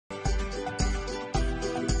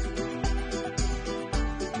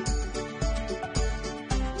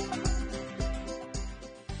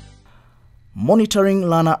Monitoring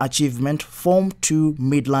Learner Achievement Form 2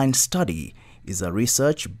 Midline Study is a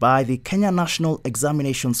research by the Kenya National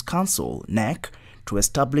Examinations Council (NEC) to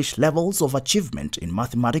establish levels of achievement in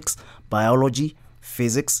mathematics, biology,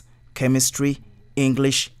 physics, chemistry,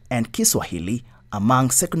 English, and Kiswahili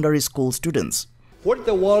among secondary school students. What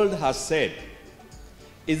the world has said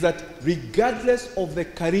is that regardless of the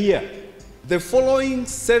career, the following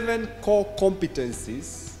 7 core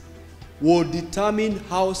competencies will determine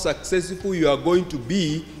how successful you are going to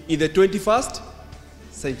be in the 21st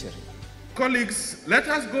century. Colleagues, let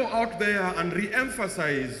us go out there and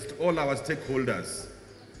re-emphasize to all our stakeholders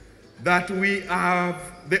that we have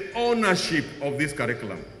the ownership of this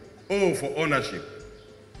curriculum. O for ownership.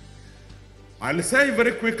 I'll say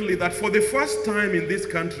very quickly that for the first time in this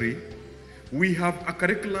country, we have a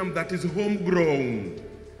curriculum that is homegrown,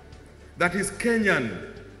 that is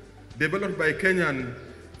Kenyan, developed by Kenyan,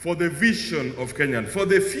 for the vision of Kenyan, for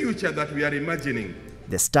the future that we are imagining.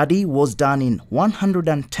 The study was done in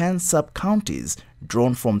 110 sub-counties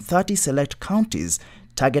drawn from 30 select counties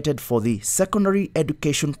targeted for the Secondary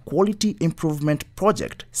Education Quality Improvement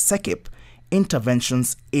Project (SEQIP)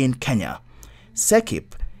 interventions in Kenya.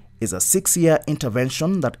 SEQIP is a 6-year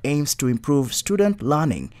intervention that aims to improve student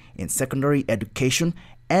learning in secondary education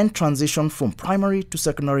and transition from primary to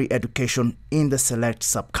secondary education in the select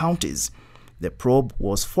sub-counties. The probe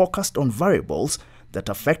was focused on variables that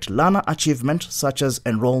affect learner achievement such as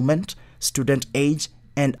enrollment, student age,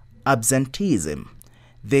 and absenteeism.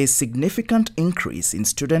 There is significant increase in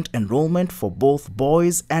student enrollment for both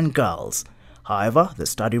boys and girls. However, the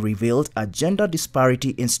study revealed a gender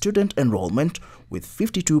disparity in student enrollment, with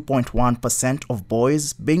 52.1% of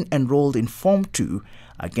boys being enrolled in Form 2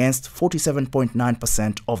 against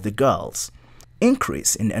 47.9% of the girls.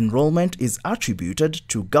 Increase in enrollment is attributed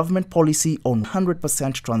to government policy on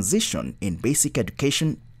 100% transition in basic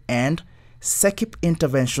education and SEQIP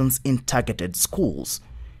interventions in targeted schools.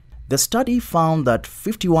 The study found that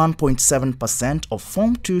 51.7% of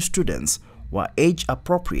Form 2 students were age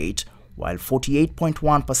appropriate, while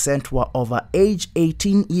 48.1% were over age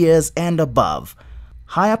 18 years and above.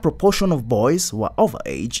 Higher proportion of boys were over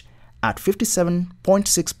age at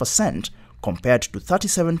 57.6% compared to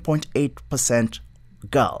 37.8%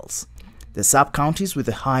 girls. The sub-counties with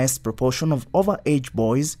the highest proportion of over-age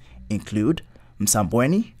boys include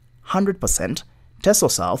Msambweni, 100%, Teso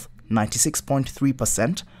South,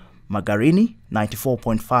 96.3%, Magarini,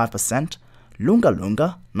 94.5%, Lunga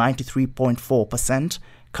Lunga, 93.4%,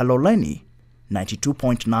 Kaloleni,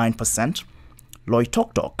 92.9%,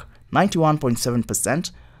 Loitoktok,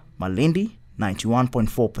 91.7%, Malindi,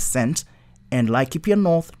 91.4%, and Laikipia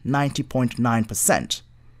North, 90.9%.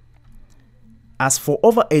 As for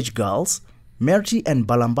overage girls, Merti and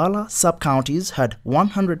Balambala sub-counties had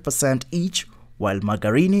 100% each, while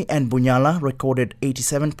Magarini and Bunyala recorded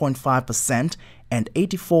 87.5% and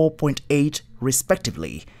 84.8%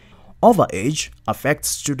 respectively. Overage affects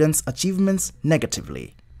students' achievements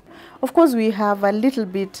negatively. Of course, we have a little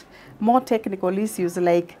bit more technical issues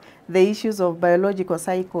like the issues of biological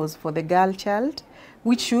cycles for the girl child,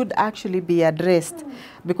 which should actually be addressed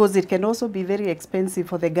because it can also be very expensive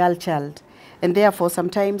for the girl child. And therefore,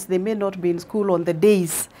 sometimes they may not be in school on the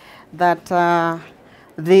days that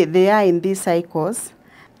they are in these cycles.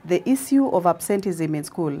 The issue of absenteeism in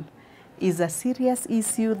school is a serious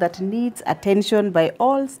issue that needs attention by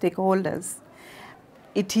all stakeholders.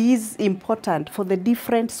 It is important for the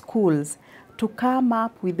different schools to come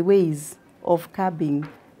up with ways of curbing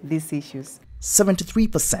these issues.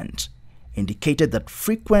 73% indicated that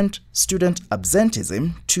frequent student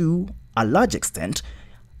absenteeism to a large extent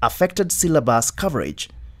affected syllabus coverage.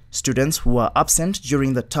 Students who were absent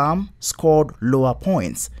during the term scored lower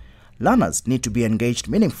points. Learners need to be engaged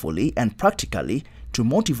meaningfully and practically to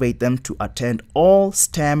motivate them to attend all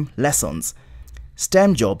STEM lessons.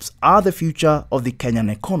 STEM jobs are the future of the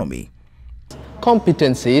Kenyan economy.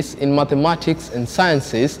 Competencies in mathematics and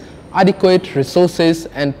sciences, adequate resources,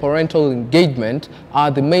 and parental engagement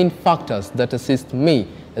are the main factors that assist me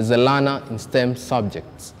as a learner in STEM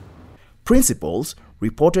subjects. Principals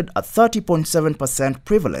reported a 30.7%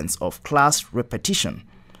 prevalence of class repetition.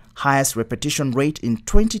 Highest repetition rate in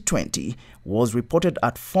 2020 was reported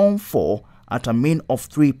at Form 4 at a mean of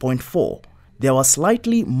 3.4. There were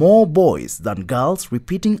slightly more boys than girls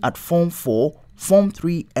repeating at Form 4, Form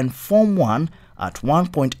 3, and Form 1 at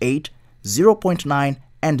 1.8, 0.9,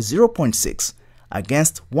 and 0.6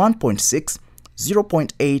 against 1.6,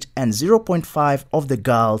 0.8, and 0.5 of the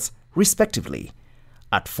girls, respectively.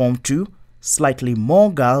 At Form 2, slightly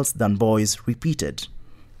more girls than boys repeated.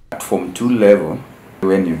 At Form 2 level,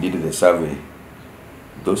 when you did the survey,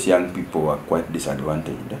 those young people were quite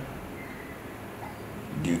disadvantaged.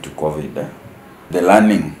 due to COVID. The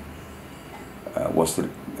learning was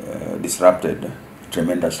disrupted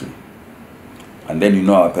tremendously. And then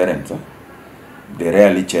our parents, they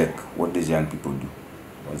rarely check what these young people do.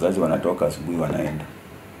 Wazazi wanatoka asubuhi wanaenda.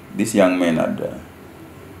 These young men had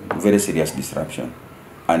very serious disruption.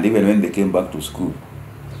 And even when they came back to school,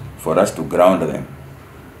 for us to ground them,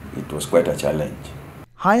 it was quite a challenge.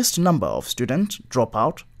 Highest number of students drop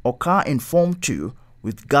out occur in Form 2,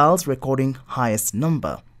 with girls recording highest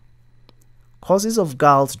number. Causes of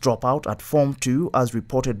girls dropout at Form 2 as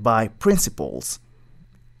reported by principals: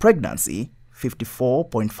 pregnancy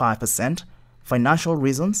 54.5%, financial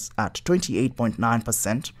reasons at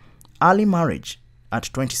 28.9%, early marriage at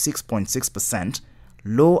 26.6%,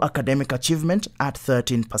 low academic achievement at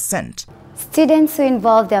 13%. Students who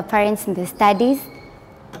involve their parents in their studies,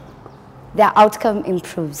 their outcome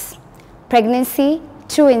improves. Pregnancy,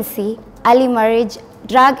 truancy, early marriage,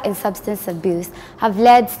 drug and substance abuse have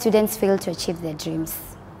led students fail to achieve their dreams.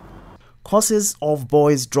 Causes of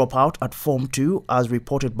boys dropout at Form 2 as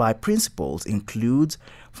reported by principals include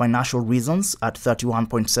financial reasons at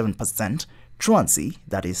 31.7%, truancy,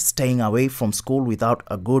 that is staying away from school without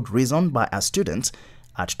a good reason by a student,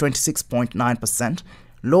 at 26.9%,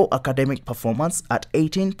 low academic performance at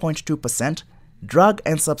 18.2%, drug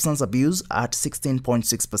and substance abuse at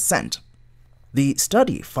 16.6%. The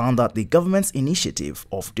study found that the government's initiative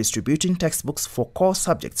of distributing textbooks for core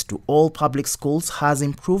subjects to all public schools has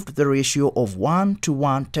improved the ratio of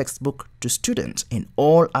 1-to-1 textbook to student in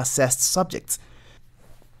all assessed subjects.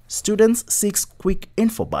 Students 6 Quick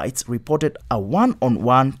Info Bites reported a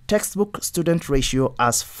 1-on-1 textbook student ratio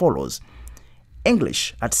as follows: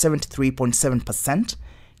 English at 73.7%,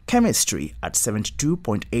 Chemistry at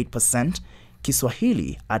 72.8%,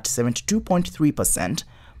 Kiswahili at 72.3%,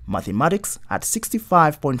 Mathematics at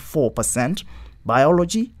 65.4%,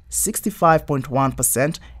 Biology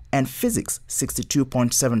 65.1%, and Physics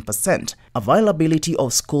 62.7%. Availability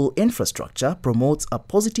of school infrastructure promotes a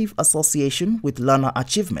positive association with learner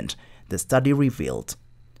achievement, the study revealed.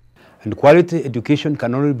 And quality education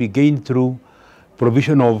can only be gained through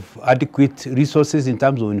provision of adequate resources in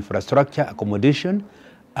terms of infrastructure, accommodation,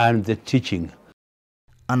 and the teaching.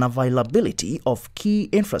 Unavailability of key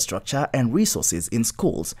infrastructure and resources in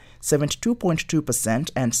schools,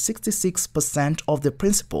 72.2% and 66% of the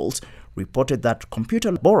principals reported that computer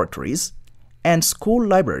laboratories and school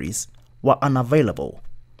libraries were unavailable.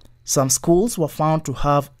 Some schools were found to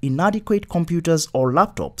have inadequate computers or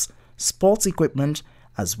laptops, sports equipment,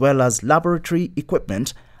 as well as laboratory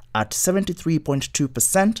equipment at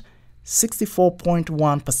 73.2%,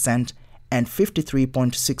 64.1%, and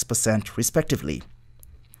 53.6% respectively.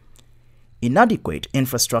 Inadequate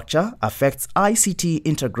infrastructure affects ICT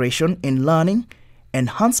integration in learning,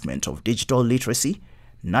 enhancement of digital literacy,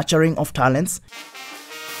 nurturing of talents,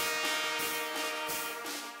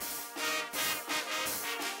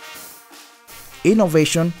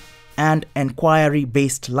 innovation, and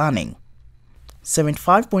inquiry-based learning.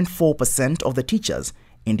 75.4% of the teachers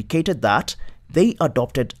indicated that they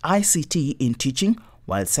adopted ICT in teaching,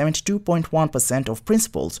 while 72.1% of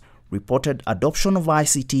principals reported adoption of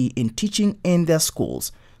ICT in teaching in their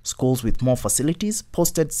schools. Schools with more facilities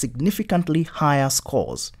posted significantly higher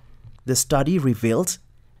scores. The study revealed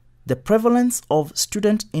the prevalence of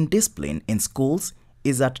student indiscipline in schools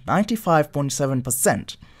is at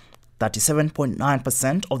 95.7%.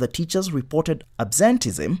 37.9% of the teachers reported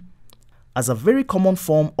absenteeism as a very common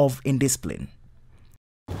form of indiscipline.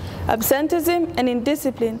 Absenteeism and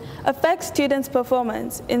indiscipline affect students'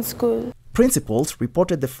 performance in school. Principals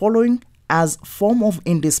reported the following as form of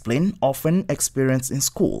indiscipline often experienced in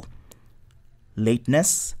school: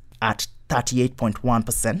 lateness at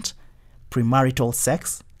 38.1%, premarital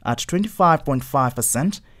sex at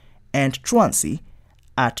 25.5%, and truancy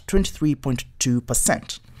at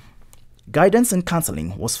 23.2%. Guidance and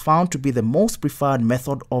counseling was found to be the most preferred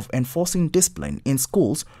method of enforcing discipline in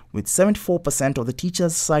schools, with 74% of the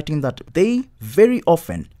teachers citing that they very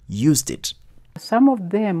often used it. Some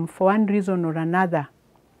of them, for one reason or another,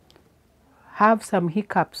 have some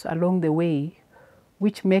hiccups along the way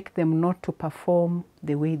which make them not to perform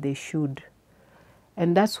the way they should.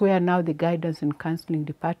 And that's where now the guidance and counseling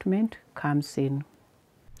department comes in.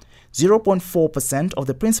 0.4% of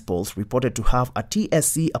the principals reported to have a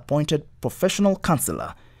TSC-appointed professional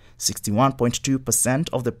counselor. 61.2%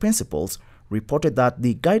 of the principals reported that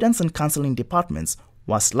the guidance and counseling departments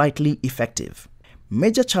were slightly effective.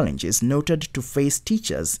 Major challenges noted to face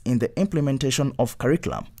teachers in the implementation of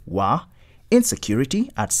curriculum were insecurity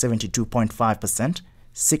at 72.5%,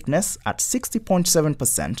 sickness at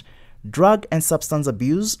 60.7%, drug and substance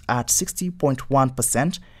abuse at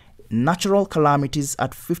 60.1%, natural calamities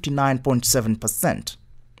at 59.7%.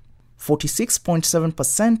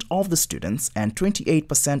 46.7% of the students and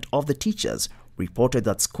 28% of the teachers reported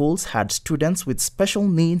that schools had students with special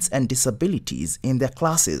needs and disabilities in their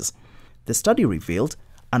classes. The study revealed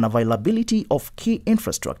unavailability of key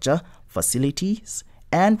infrastructure, facilities,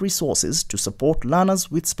 and resources to support learners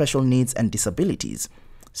with special needs and disabilities.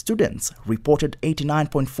 Students reported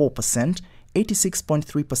 89.4%,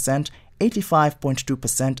 86.3%,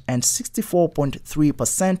 85.2% and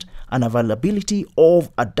 64.3% unavailability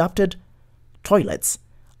of adapted toilets,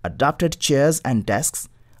 adapted chairs and desks,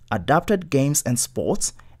 adapted games and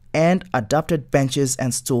sports, and adapted benches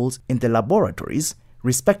and stools in the laboratories,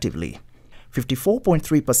 respectively.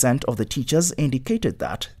 54.3% of the teachers indicated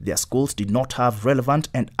that their schools did not have relevant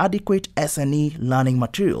and adequate S&E learning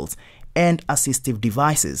materials and assistive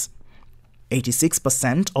devices.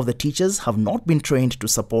 86% of the teachers have not been trained to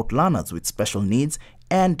support learners with special needs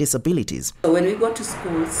and disabilities. So when we go to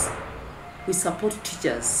schools, we support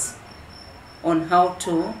teachers on how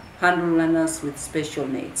to handle learners with special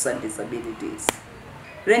needs and disabilities.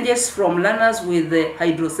 Ranges from learners with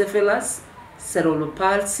hydrocephalus, cerebral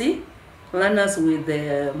palsy, learners with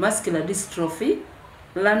muscular dystrophy,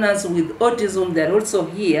 learners with autism, they're also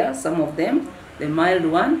here, some of them, the mild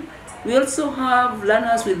one. We also have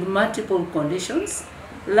learners with multiple conditions,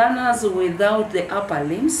 learners without the upper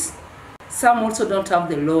limbs. Some also don't have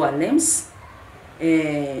the lower limbs.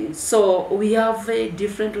 So we have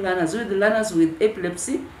different learners. With learners with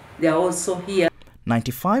epilepsy, they are also here.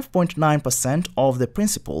 95.9% of the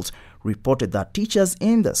principals reported that teachers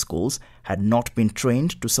in their schools had not been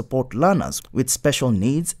trained to support learners with special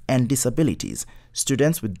needs and disabilities.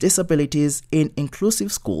 Students with disabilities in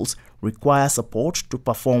inclusive schools require support to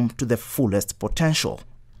perform to their fullest potential.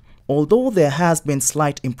 Although there has been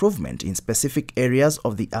slight improvement in specific areas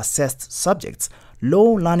of the assessed subjects, low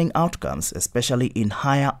learning outcomes, especially in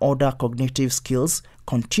higher order cognitive skills,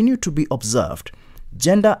 continue to be observed.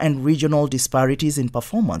 Gender and regional disparities in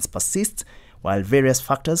performance persist, while various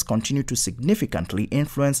factors continue to significantly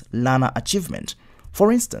influence learner achievement.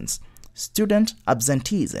 For instance, student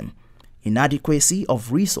absenteeism, inadequacy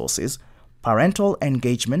of resources, parental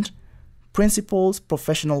engagement, principals'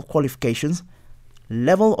 professional qualifications,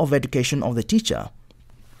 level of education of the teacher,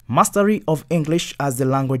 mastery of English as the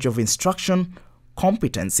language of instruction,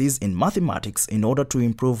 competencies in mathematics in order to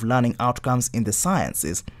improve learning outcomes in the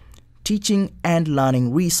sciences, teaching and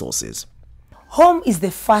learning resources. Home is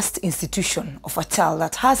the first institution of a child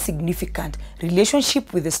that has significant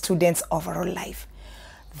relationship with the student's overall life.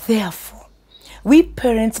 Therefore, we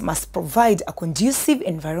parents must provide a conducive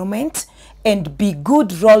environment and be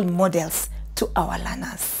good role models to our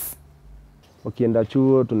learners. Wakienda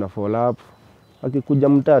chuo tuna follow up, wakikuja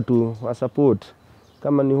mtatu wa support,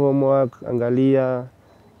 kama ni homework angalia,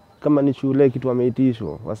 kama ni shule kitu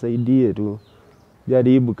wameitishwa wasaidie tu,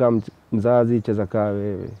 jaribu kama mzazi cheza kaa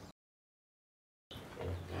wewe.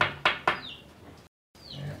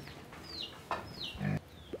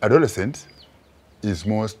 Adolescent is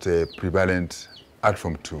most prevalent at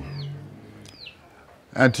Form 2.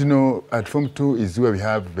 And you know, at Form 2 is where we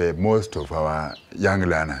have most of our young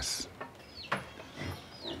learners.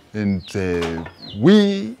 And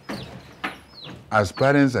we, as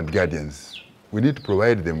parents and guardians, we need to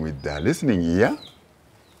provide them with their listening ear,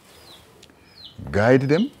 guide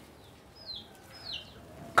them,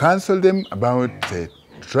 counsel them about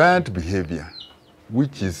truant behavior,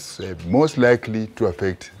 which is most likely to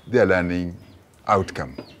affect their learning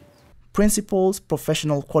outcome. Principals'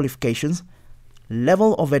 professional qualifications,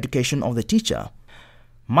 level of education of the teacher,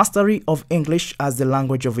 mastery of English as the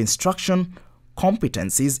language of instruction,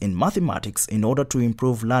 competencies in mathematics in order to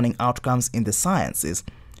improve learning outcomes in the sciences,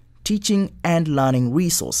 teaching and learning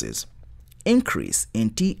resources. Increase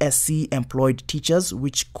in TSC employed teachers,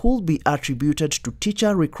 which could be attributed to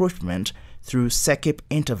teacher recruitment through SECIP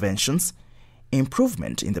interventions,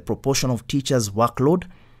 improvement in the proportion of teachers' workload,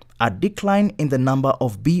 a decline in the number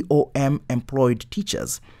of BOM employed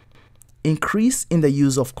teachers, increase in the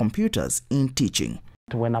use of computers in teaching.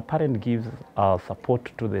 When a parent gives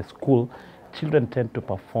support to the school, children tend to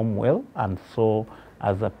perform well, and so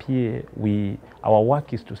as a PA, our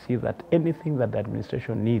work is to see that anything that the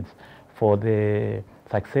administration needs for the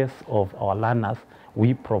success of our learners,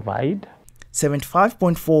 we provide.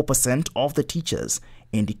 75.4% of the teachers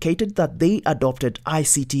indicated that they adopted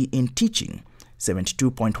ICT in teaching.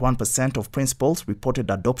 72.1% of principals reported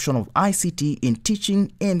adoption of ICT in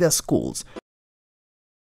teaching in their schools.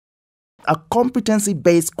 A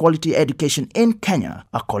competency-based quality education in Kenya,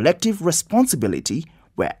 a collective responsibility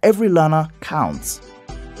where every learner counts.